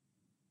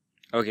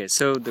Okay,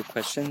 so the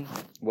question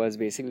was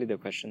basically the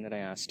question that I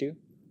asked you,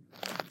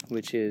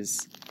 which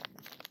is,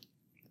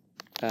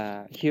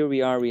 here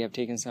we are, we have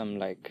taken some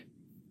like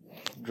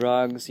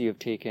drugs, you've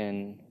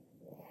taken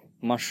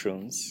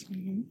mushrooms.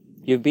 Mm-hmm.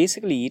 You've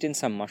basically eaten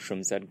some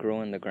mushrooms that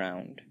grow in the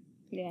ground.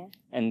 Yeah.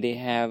 And they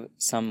have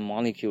some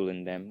molecule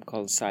in them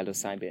called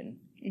psilocybin.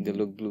 Mm-hmm. They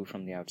look blue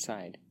from the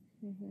outside.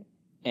 Mm-hmm.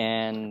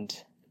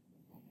 And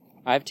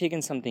I've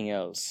taken something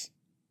else,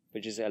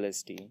 which is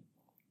LSD.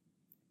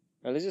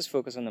 Well, let's just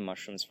focus on the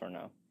mushrooms for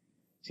now.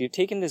 So you've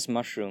taken these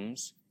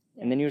mushrooms,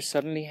 and then you're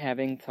suddenly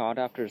having thought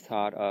after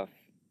thought of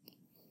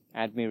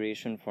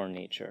admiration for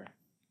nature.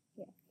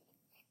 Yeah.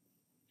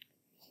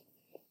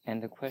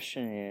 And the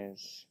question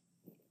is,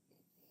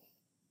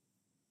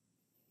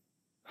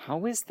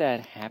 how is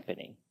that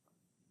happening?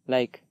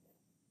 Like,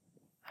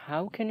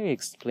 how can you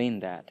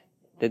explain that?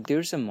 That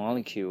there's a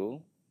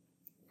molecule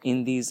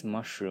in these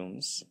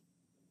mushrooms.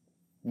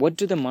 What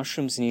do the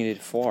mushrooms need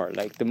it for?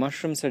 Like, the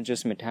mushrooms are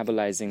just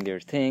metabolizing their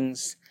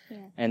things,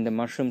 and the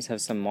mushrooms have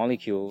some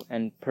molecule,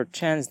 and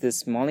perchance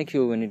this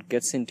molecule, when it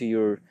gets into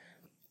your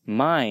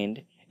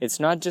mind, it's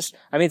not just,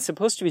 I mean, it's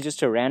supposed to be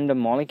just a random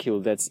molecule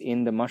that's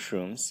in the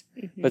mushrooms,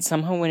 but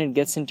somehow when it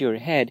gets into your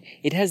head,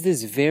 it has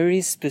this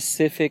very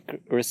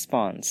specific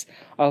response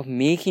of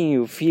making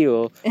you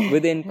feel,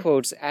 within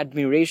quotes,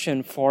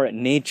 admiration for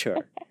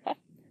nature.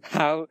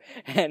 How,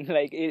 and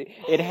like,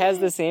 it has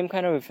the same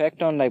kind of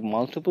effect on like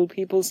multiple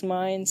people's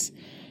minds.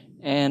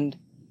 And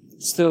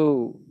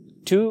so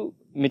to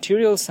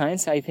material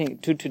science, I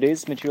think, to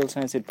today's material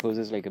science, it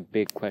poses like a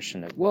big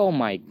question like, whoa,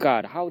 my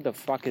God, how the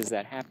fuck is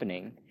that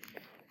happening?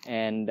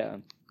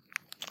 And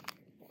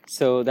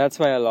so that's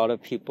why a lot of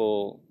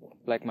people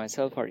like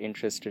myself are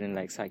interested in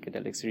like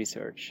psychedelics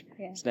research.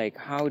 Yeah. It's like,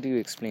 how do you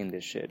explain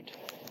this shit?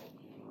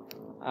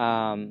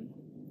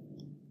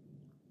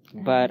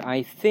 But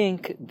I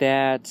think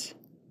that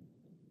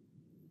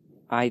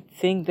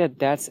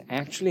that's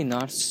actually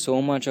not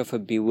so much of a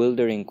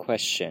bewildering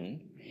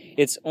question.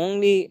 It's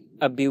only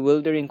a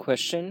bewildering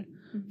question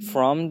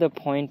from the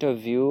point of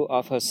view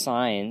of a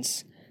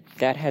science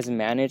that has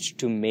managed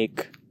to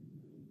make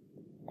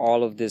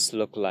all of this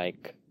look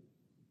like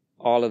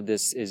all of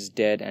this is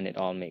dead and it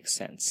all makes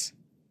sense.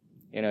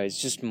 You know,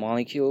 it's just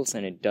molecules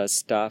and it does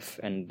stuff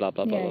and blah,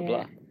 blah, blah, blah,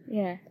 blah.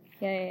 Yeah.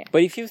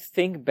 But if you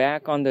think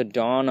back on the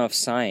dawn of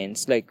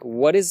science, like,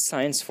 what is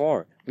science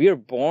for? We are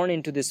born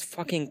into this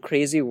fucking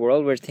crazy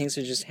world where things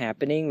are just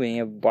happening. We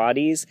have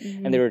bodies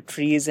and there are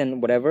trees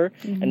and whatever,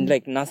 and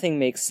like nothing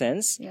makes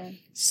sense. Yeah.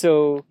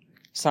 So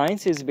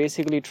science is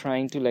basically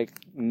trying to like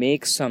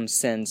make some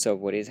sense of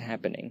what is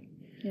happening.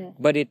 Yeah.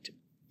 But it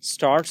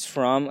starts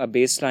from a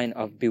baseline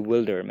of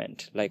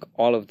bewilderment. Like,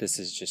 all of this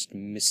is just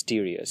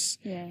mysterious.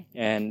 Yeah.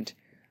 And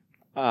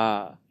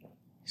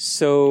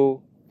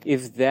so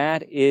if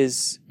that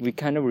is, we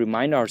kind of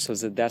remind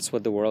ourselves that that's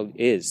what the world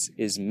is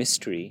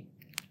mystery.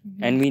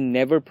 And we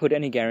never put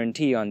any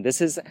guarantee on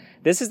this is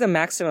the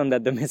maximum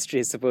that the mystery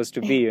is supposed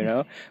to be, you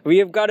know. We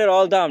have got it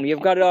all down.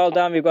 We've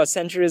got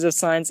centuries of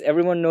science.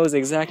 Everyone knows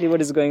exactly what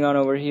is going on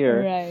over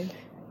here. Right.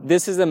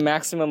 This is the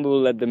maximum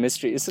we'll let the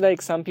mystery. It's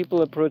like some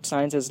people approach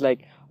science as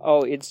like,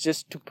 oh, it's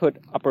just to put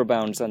upper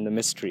bounds on the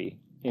mystery.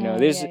 You know,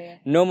 there's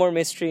no more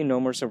mystery, no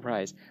more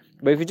surprise.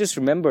 But if you just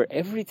remember,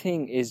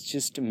 everything is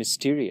just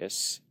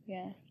mysterious.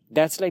 Yeah.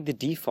 That's like the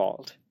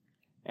default.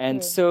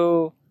 And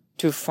so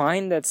to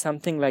find that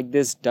something like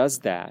this does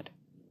that,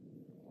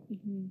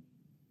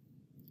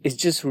 it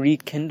just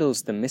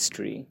rekindles the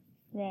mystery.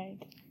 Right.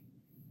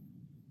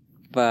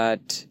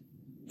 But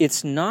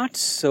it's not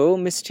so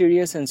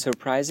mysterious and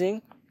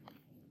surprising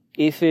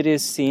if it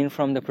is seen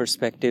from the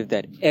perspective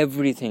that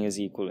everything is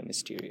equally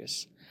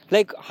mysterious.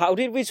 Like, how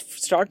did we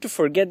start to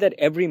forget that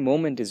every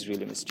moment is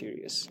really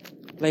mysterious?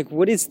 Like,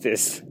 what is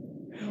this?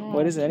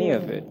 What is any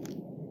of it?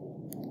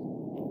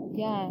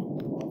 Yeah.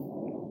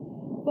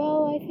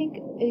 Well, I think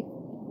it,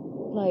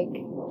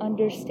 like,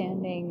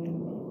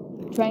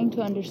 trying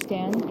to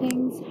understand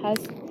things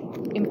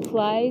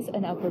implies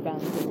an upper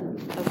bound of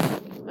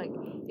something. Like,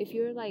 if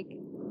you're like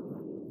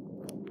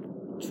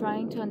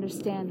trying to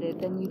understand it,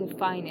 then you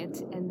define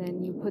it, and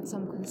then you put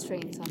some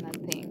constraints on that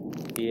thing.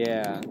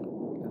 Yeah,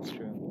 that's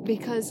true.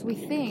 Because we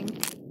think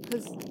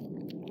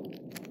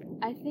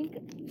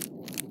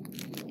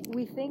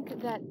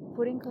that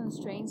putting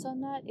constraints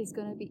on that is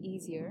going to be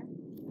easier,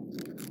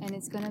 and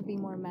it's going to be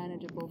more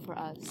manageable for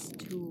us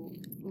to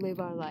live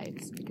our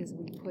lives because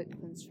we put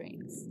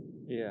constraints.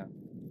 Yeah.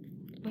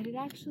 But it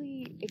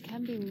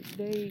can be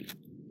very,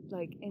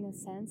 like, in a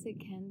sense, it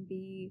can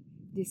be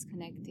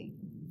disconnecting.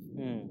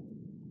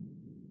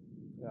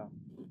 Yeah.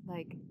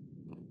 Like,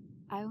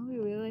 I only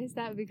realized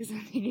that because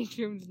I'm taking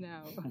shrooms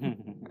now.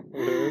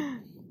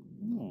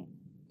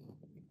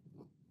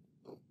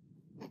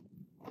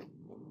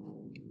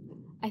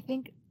 I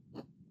think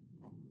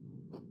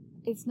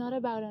it's not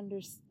about it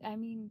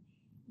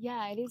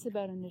is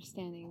about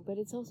understanding, but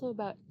it's also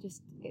about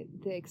just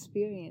the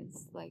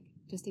experience, like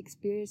just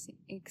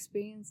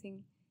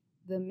experiencing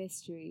the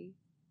mystery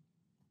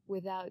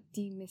without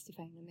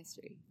demystifying the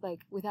mystery,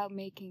 like without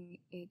making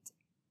it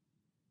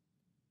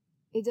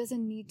it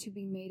doesn't need to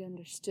be made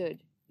understood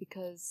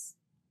because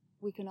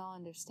we can all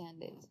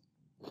understand it.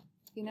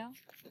 You know?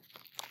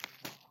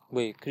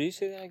 Wait, could you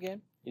say that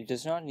again? It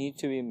does not need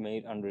to be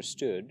made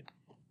understood.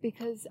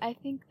 Because I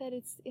think that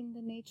it's in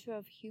the nature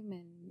of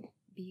human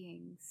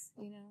beings,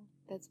 you know?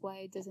 That's why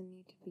it doesn't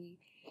need to be...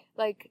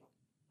 Like,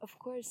 of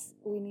course,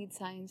 we need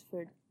science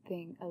for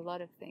a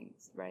lot of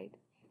things, right?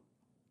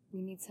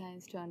 We need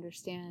science to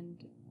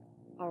understand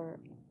our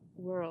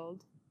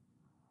world.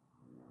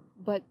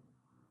 But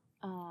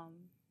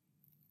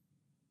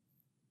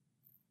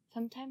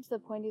sometimes the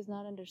point is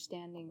not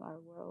understanding our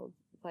world,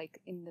 like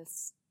in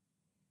this,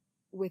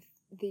 with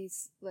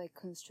these like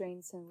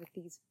constraints and with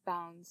these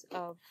bounds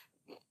of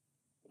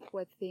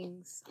what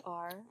things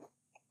are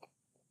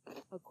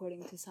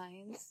according to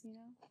science, you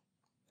know?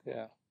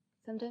 Yeah.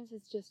 Sometimes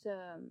it's just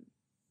a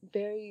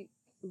very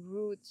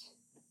root,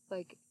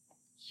 like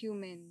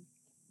human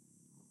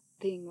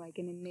thing, like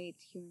an innate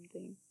human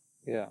thing.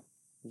 Yeah.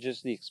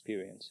 Just the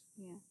experience.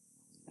 Yeah.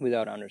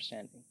 Without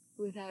understanding.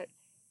 Without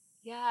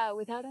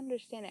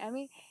understanding. I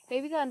mean,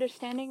 maybe the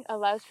understanding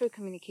allows for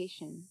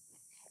communication,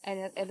 and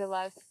it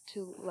allows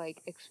to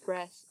like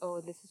express, oh,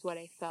 this is what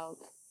I felt,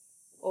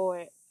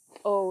 or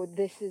oh,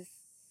 this is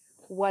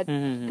what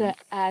the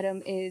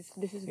atom is.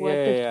 This is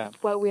what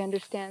what we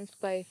understand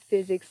by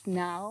physics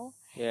now.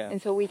 Yeah.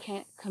 And so we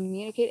can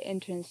communicate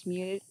and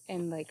transmute it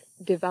and like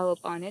develop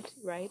on it,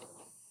 right?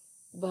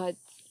 But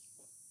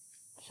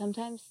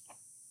sometimes,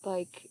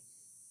 like,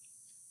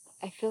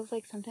 I feel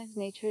like sometimes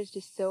nature is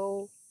just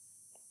so,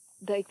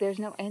 like, there's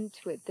no end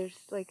to it. There's,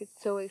 like, it's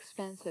so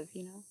expansive,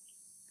 you know?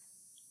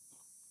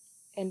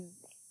 And,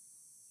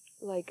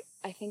 like,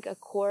 I think a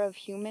core of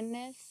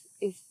humanness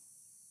is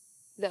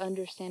the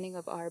understanding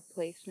of our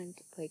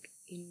placement, like,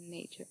 in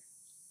nature.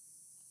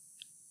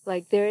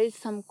 Like, there is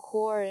some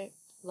core,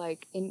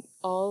 like, in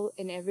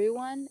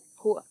everyone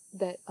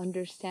that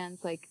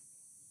understands, like,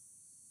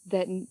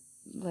 that,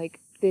 like,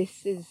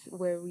 this is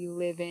where we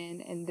live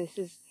in, and this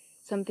is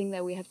something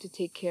that we have to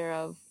take care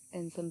of,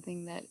 and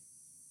something that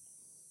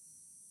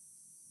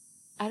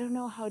I don't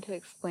know how to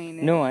explain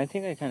it. No, I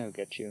think I kind of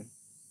get you.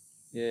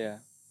 Yeah.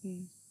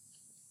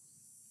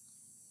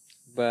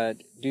 But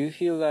do you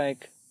feel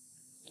like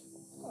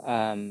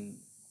a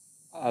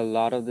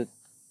lot of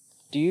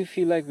do you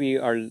feel like we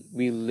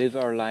live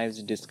our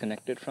lives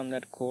disconnected from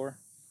that core?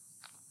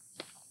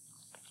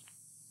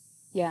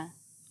 Yeah.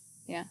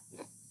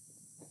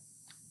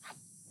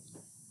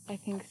 I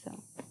think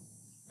so.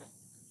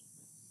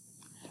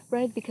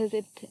 Right, because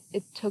it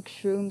took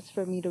shrooms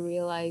for me to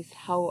realize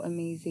how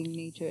amazing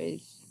nature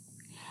is.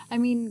 I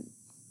mean,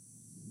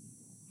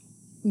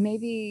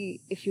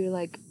 maybe if you're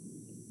like,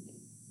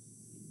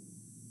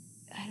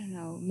 I don't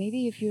know,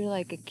 maybe if you're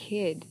like a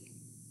kid,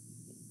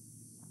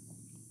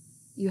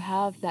 you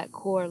have that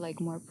core like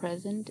more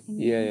present in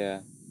you. Yeah.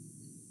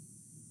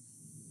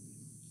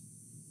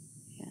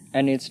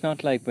 And it's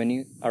not like when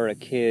you are a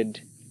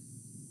kid,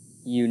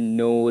 you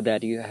know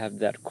that you have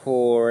that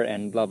core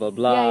and blah blah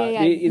blah.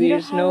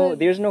 Yeah.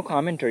 There's no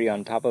commentary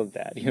on top of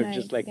that. You're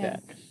just like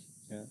that.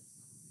 Yeah.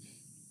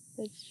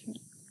 That's true.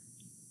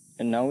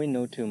 And now we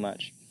know too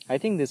much. I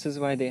think this is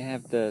why they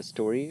have the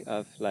story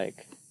of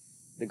like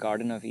the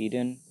Garden of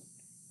Eden,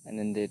 and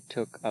then they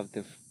took of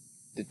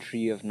the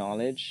tree of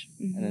knowledge,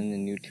 and then they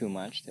knew too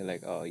much. They're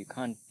like, oh, you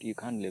can't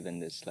live in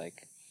this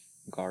like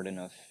garden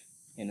of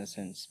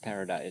innocence,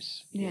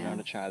 paradise. Yeah. You're not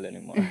a child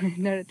anymore.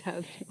 Not a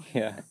child anymore.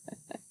 Yeah.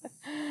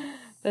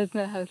 That's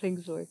not how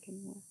things work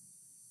anymore.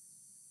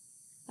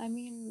 I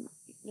mean,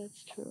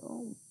 that's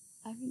true.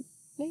 I mean,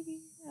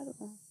 maybe, I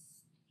don't know.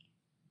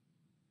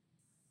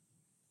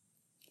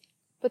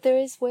 But there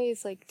is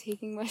ways, like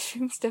taking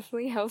mushrooms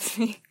definitely helps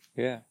me.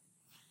 Yeah.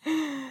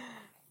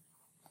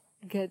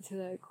 Get to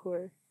that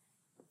core.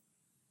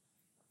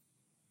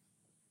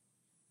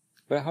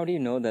 But how do you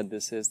know that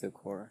this is the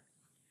core?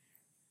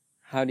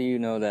 How do you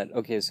know that,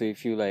 okay, so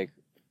if you like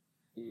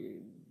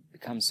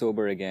become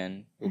sober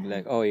again, you'll be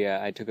like, oh yeah,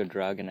 I took a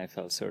drug and I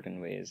felt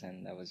certain ways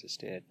and that was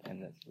just it.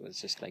 And that was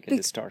just like a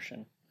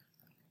distortion.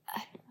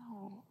 I don't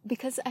know.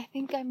 Because I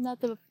think I'm not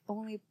the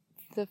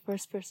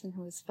first person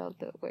who has felt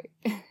that way.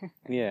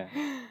 Yeah.